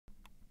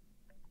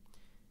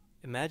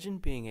Imagine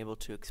being able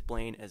to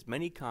explain as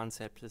many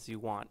concepts as you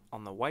want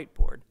on the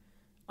whiteboard,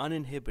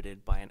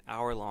 uninhibited by an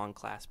hour-long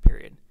class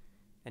period,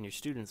 and your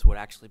students would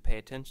actually pay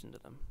attention to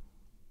them.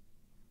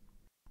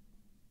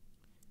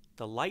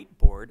 The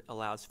Lightboard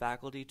allows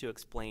faculty to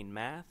explain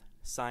math,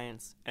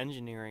 science,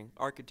 engineering,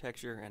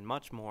 architecture, and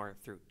much more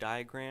through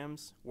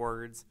diagrams,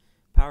 words,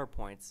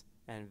 PowerPoints,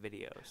 and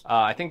videos.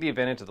 I think the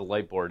advantage of the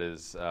Lightboard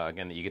is,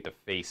 again, that you get to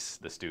face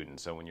the student.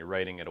 So when you're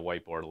writing at a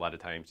whiteboard, a lot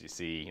of times you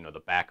see, the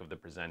back of the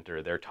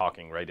presenter. They're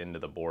talking right into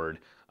the board.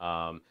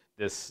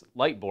 This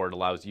Lightboard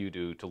allows you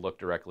to look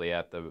directly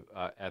at the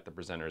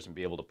presenters and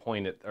be able to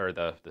point at, or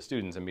the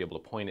students, and be able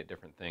to point at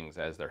different things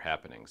as they're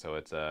happening. So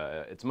it's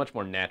a much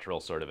more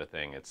natural sort of a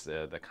thing. It's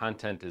the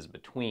content is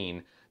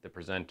between the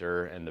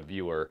presenter and the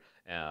viewer,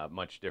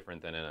 much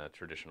different than in a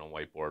traditional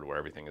whiteboard where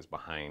everything is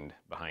behind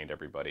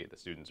everybody. The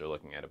students are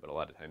looking at it, but a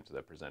lot of times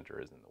the presenter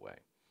is in the way.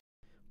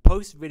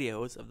 Post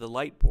videos of the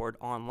Lightboard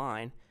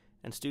online,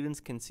 and students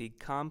can see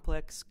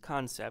complex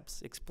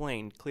concepts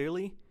explained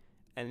clearly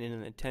and in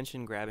an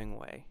attention-grabbing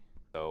way.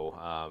 So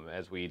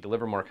as we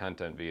deliver more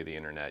content via the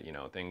internet,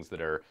 things that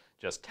are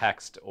just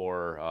text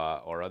or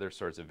other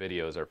sorts of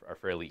videos are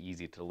fairly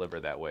easy to deliver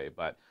that way.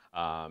 But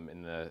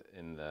in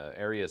the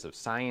areas of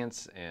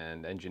science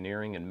and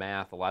engineering and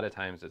math, a lot of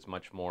times there's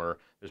much more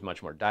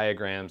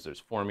diagrams, there's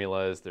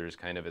formulas,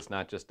 it's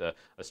not just a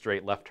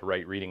straight left to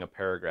right reading a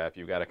paragraph.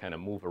 You've got to kind of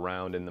move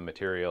around in the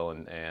material,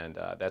 and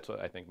that's what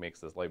I think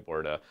makes this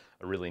Lightboard a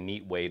really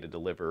neat way to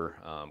deliver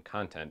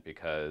content,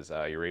 because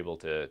you're able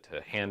to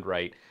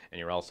handwrite, and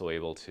you're also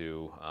able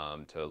to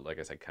like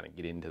I said, kind of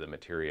get into the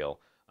material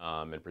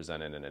and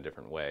present it in a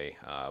different way,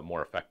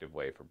 more effective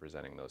way for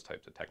presenting those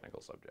types of technical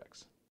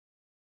subjects.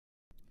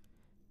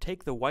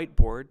 Take the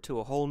whiteboard to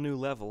a whole new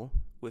level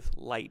with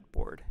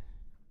Lightboard.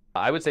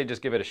 I would say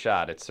just give it a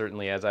shot. It's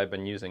certainly, as I've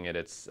been using it,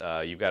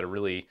 you've got to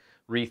really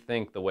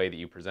rethink the way that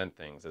you present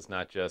things. It's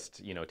not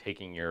just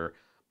taking your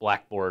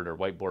blackboard or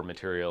whiteboard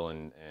material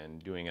and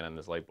doing it on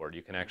this Lightboard.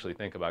 You can actually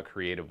think about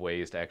creative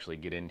ways to actually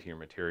get into your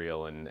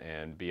material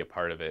and be a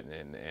part of it,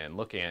 and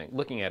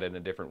looking at it in a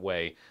different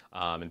way,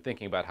 and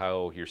thinking about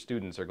how your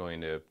students are going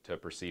to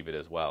perceive it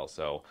as well.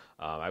 So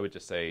I would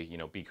just say,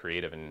 be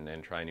creative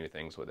and try new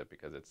things with it,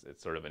 because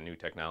it's sort of a new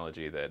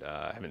technology that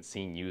I haven't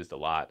seen used a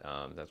lot.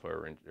 That's why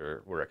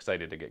we're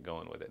excited to get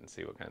going with it and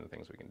see what kind of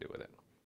things we can do with it.